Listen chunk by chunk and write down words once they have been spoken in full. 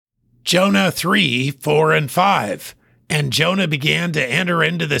Jonah 3, 4, and 5. And Jonah began to enter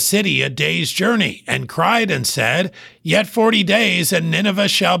into the city a day's journey, and cried and said, Yet 40 days, and Nineveh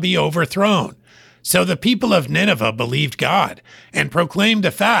shall be overthrown. So the people of Nineveh believed God, and proclaimed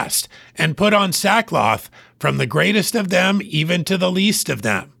a fast, and put on sackcloth, from the greatest of them even to the least of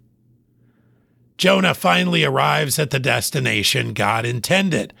them. Jonah finally arrives at the destination God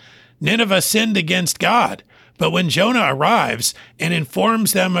intended. Nineveh sinned against God, but when Jonah arrives and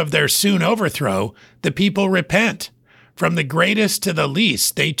informs them of their soon overthrow, the people repent. From the greatest to the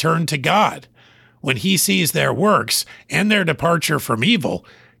least, they turn to God. When he sees their works and their departure from evil,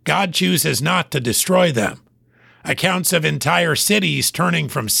 God chooses not to destroy them. Accounts of entire cities turning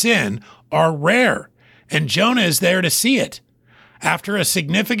from sin are rare, and Jonah is there to see it. After a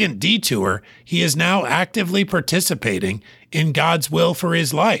significant detour, he is now actively participating in God's will for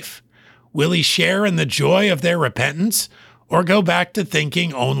his life. Will he share in the joy of their repentance, or go back to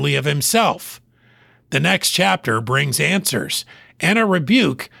thinking only of himself? The next chapter brings answers and a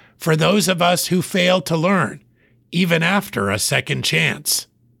rebuke for those of us who fail to learn, even after a second chance.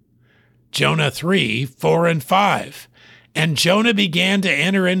 Jonah 3, 4, and 5. And Jonah began to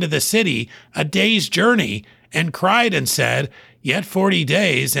enter into the city a day's journey, and cried and said, Yet 40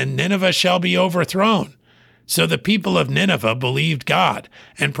 days, and Nineveh shall be overthrown. So the people of Nineveh believed God,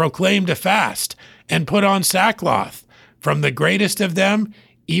 and proclaimed a fast, and put on sackcloth, from the greatest of them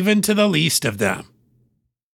even to the least of them.